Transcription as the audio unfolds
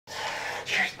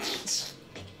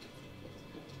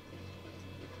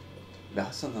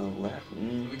That's on the left.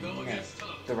 Yeah,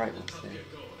 the right one's there.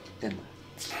 Then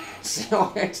left.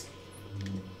 So it's...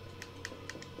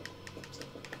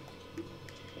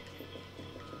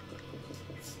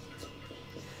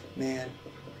 Man,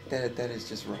 that is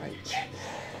just right.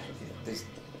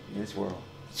 This world.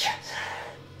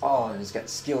 Oh, and it's got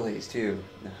skill haze too.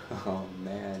 Oh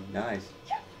man, nice.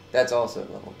 That's also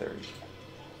level 30.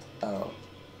 Oh.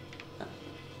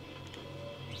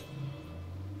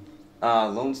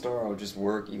 Lone Star will just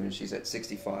work even if she's at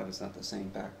 65. It's not the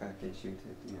same backpack issue.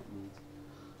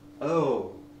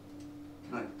 Oh.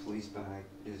 Kind of police bag.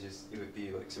 It would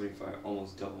be like 75,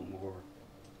 almost double more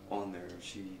on there if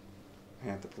she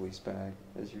had the police bag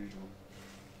as usual.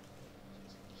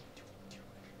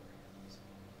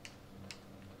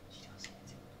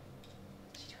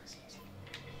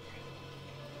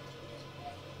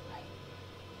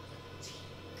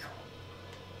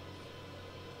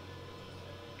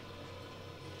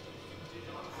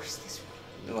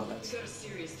 Well, that's a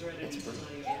serious threat.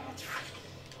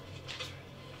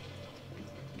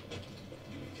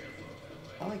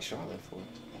 I like Charlotte for it.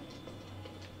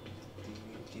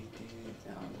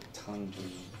 Tongue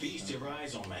bleed. Feast your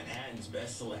eyes on Manhattan's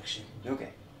best selection.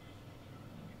 Okay.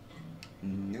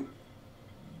 Nope.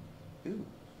 Ooh.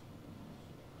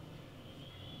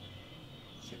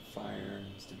 Hit fire,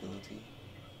 stability.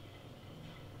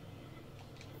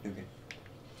 Okay.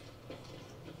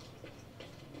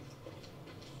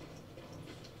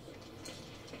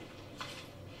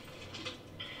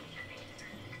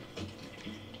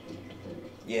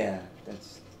 Yeah,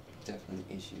 that's definitely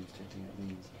issues. Checking that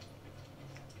means.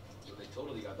 So they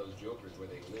totally got those jokers where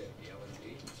they live, the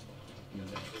L&D. You know,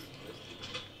 that's what it's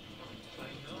listed. I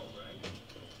know, right?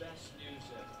 Best news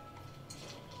ever.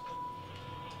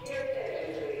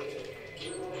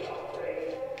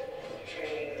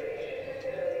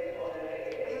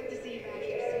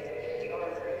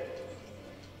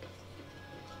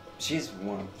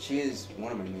 She is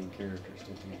one of my main characters.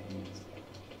 Checking that means.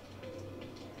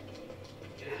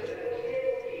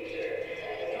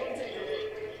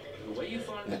 The way you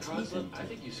fought in the consulate, I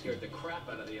think you scared the crap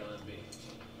out of the LMB.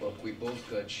 Look, we both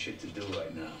got shit to do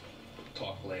right now.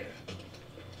 Talk later.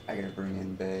 I gotta bring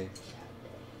in Bay.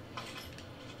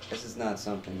 This is not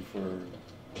something for...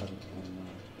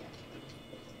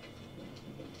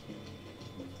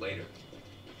 Later.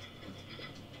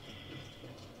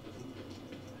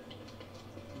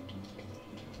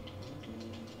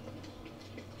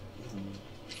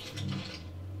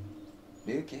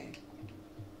 Okay.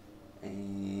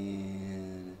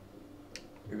 And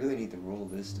we really need to roll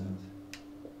this stuff.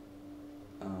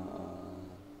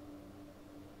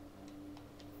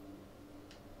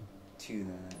 To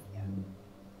that.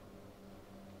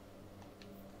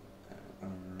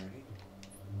 Alrighty.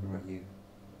 What about you?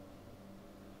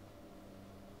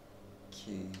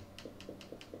 Okay.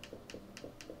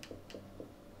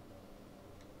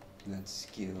 And that's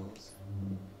skills.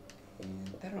 And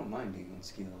I don't mind being on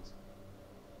skills.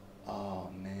 Oh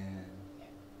man.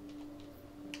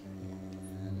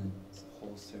 And it's a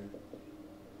holster.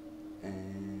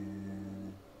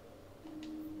 And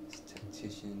it's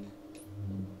tactician.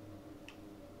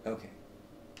 Okay.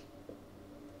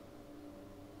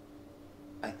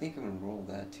 I think I'm gonna roll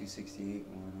that 268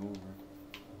 one over.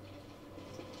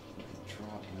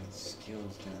 Drop my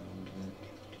skills down a little bit.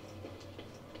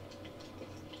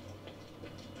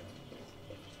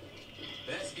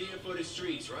 Best gear for the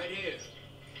streets, right here.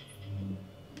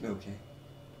 Okay.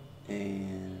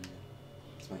 And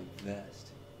it's my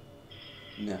vest.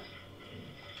 No.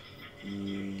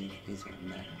 Here's my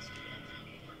mask.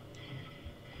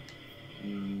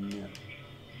 No.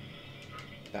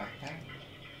 Backpack?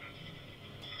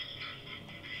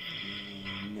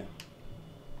 No.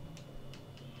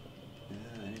 I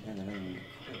didn't have that other one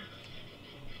equipped.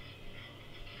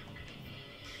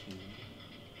 Okay.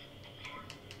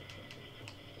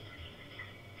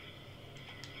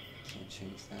 Can't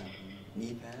change that one.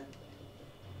 Knee pad?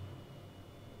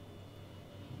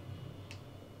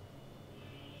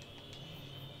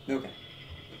 Okay.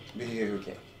 Video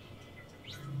okay.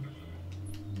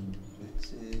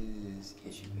 This is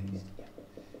issue based.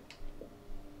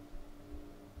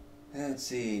 Let's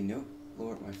see. Nope.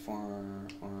 Lower my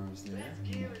firearms there. Best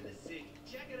gear in the city.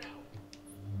 Check it out.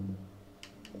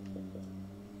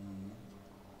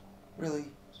 Really?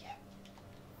 Yeah.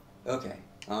 Okay.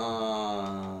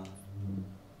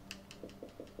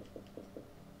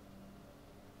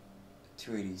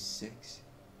 286.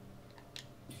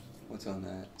 What's on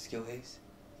that? Skill haste?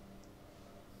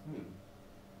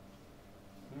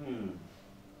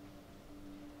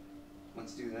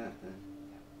 Let's do that then.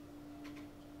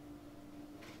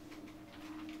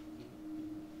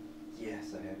 Yeah.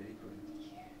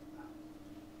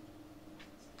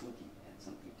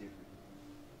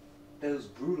 those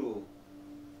brutal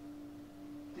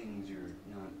things you're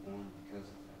not on because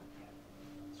of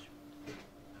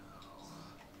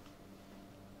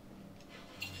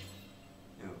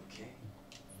that. Okay.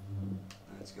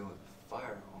 Let's go with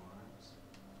firearms.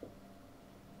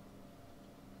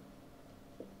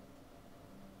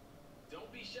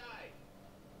 Don't be shy.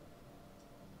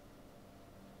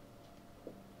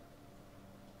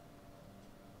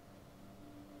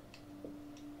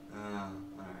 Alright.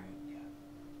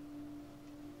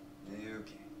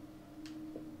 Okay.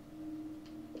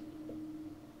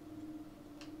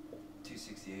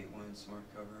 268 1 smart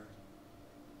cover.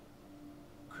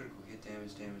 Critical hit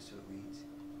damage to elites.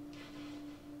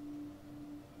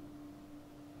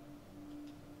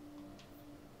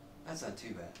 That's not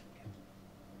too bad.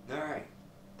 Alright.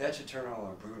 That should turn all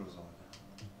our brutals on now.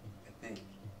 I think.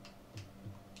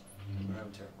 What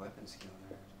happened to our weapon skill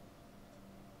there?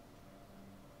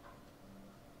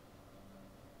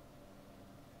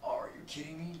 Oh, are you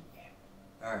kidding me?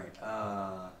 Alright,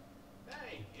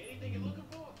 Hey, anything you're looking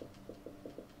for?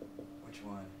 which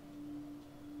one?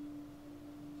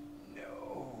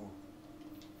 No.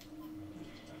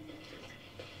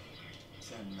 Is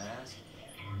that a mask?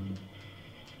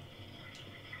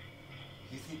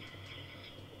 You think?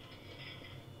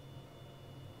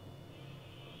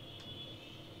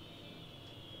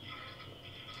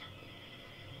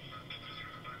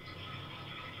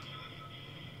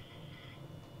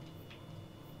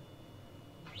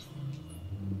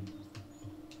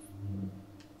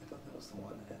 I thought that was the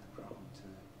one that had the problem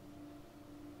too.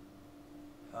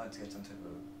 Oh, it's got some type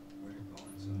of weird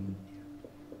going, so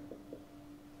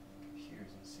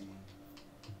computer's insane.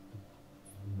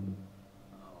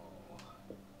 Oh.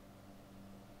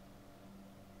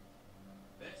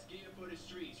 Best gear for the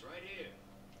streets, right here.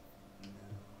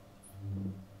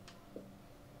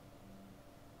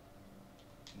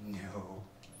 No. No.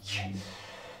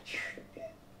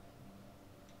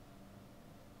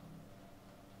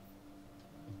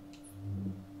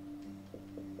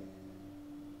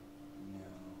 No.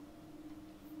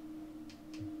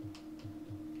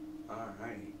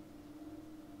 Alright.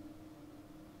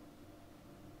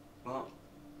 Well,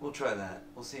 we'll try that.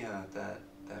 We'll see how that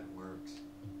works.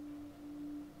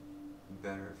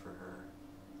 Better for her.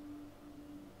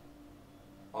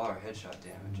 All our headshot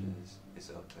damage is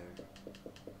up there.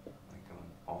 Like on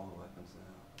all the weapons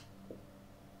now.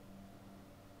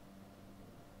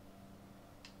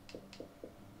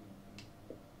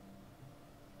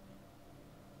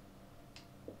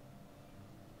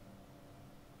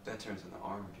 That turns into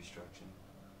armor destruction.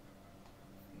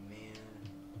 Man.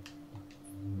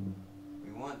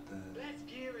 We want the... Best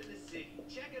gear in the city.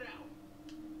 Check it out.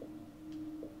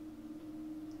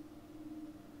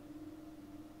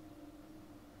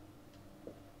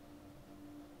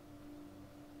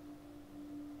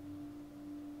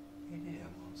 Hey, yeah,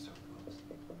 I'm on so close.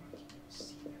 I can't even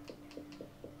see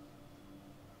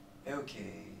that.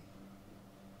 Okay.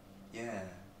 Yeah.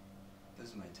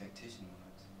 Those are my tactician ones.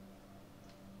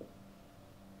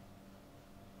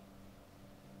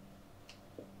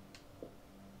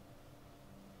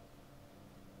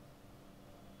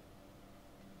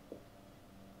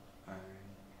 Alright.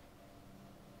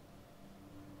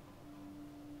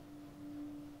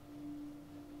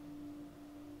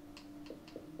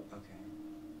 Okay.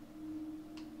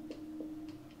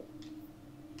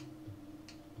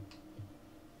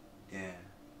 Yeah,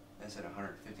 that's at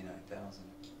 159,000.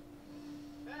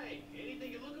 Hey,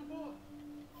 anything you're looking for?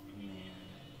 Man.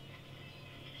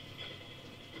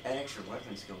 Add extra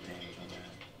weapon skill damage on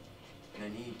that. And I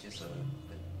need just a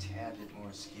tad bit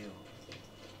more skill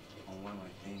on one of my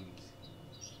things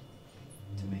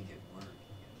to make it work.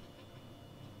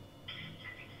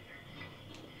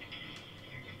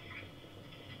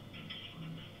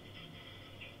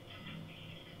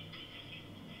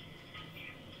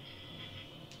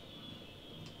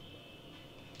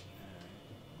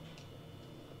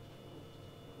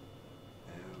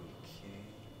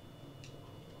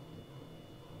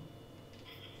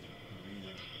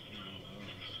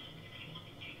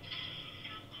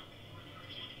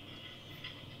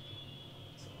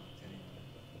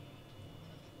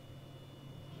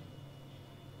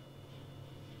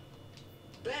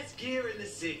 Best gear in the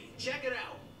city. Check it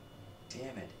out.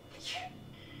 Damn it. Okay.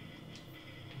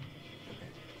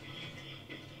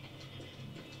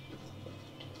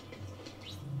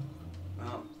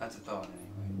 Well, that's a thought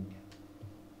anyway.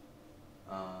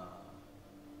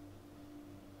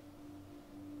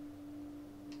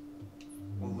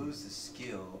 We'll lose the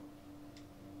skill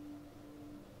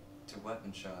to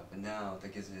weapon shop, and now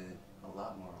that gives it a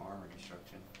lot more armor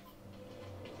destruction.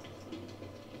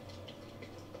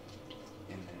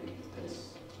 And then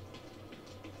that's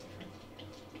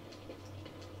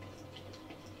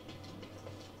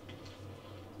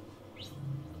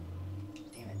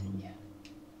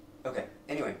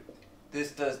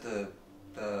This does the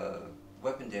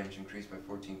weapon damage increase by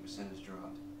 14% is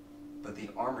dropped, but the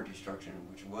armor destruction,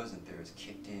 which wasn't there, is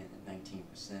kicked in at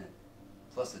 19%,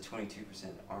 plus the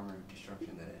 22% armor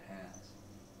destruction that it has.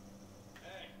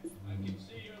 Hey, I can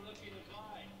see you're looking to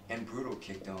buy. And brutal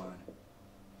kicked on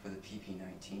for the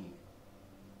PP-19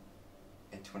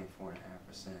 at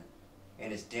 24.5%,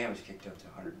 and its damage kicked up to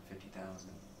 150,000.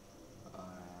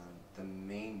 The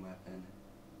main weapon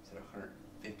is at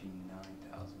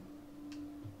 159,000.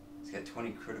 It's got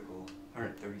 20 critical,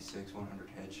 136, 100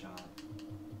 headshot,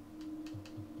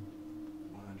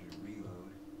 100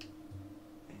 reload,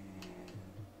 and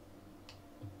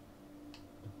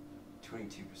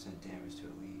 22% damage to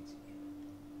elites.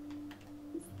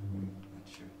 Not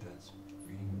sure if that's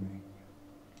reading it right.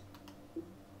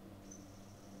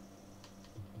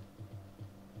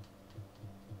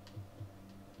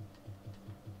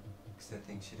 Because that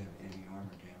thing should have enemy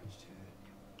armor damage to it.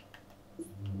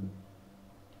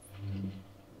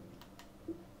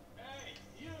 Hey,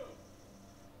 you!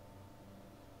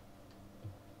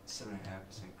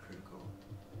 7.5% critical.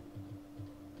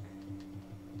 And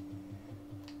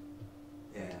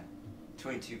yeah,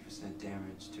 22%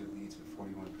 damage to elites with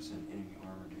 41% enemy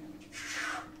armor damage.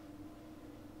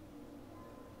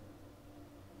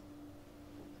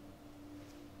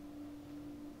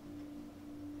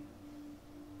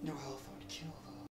 No health on kill.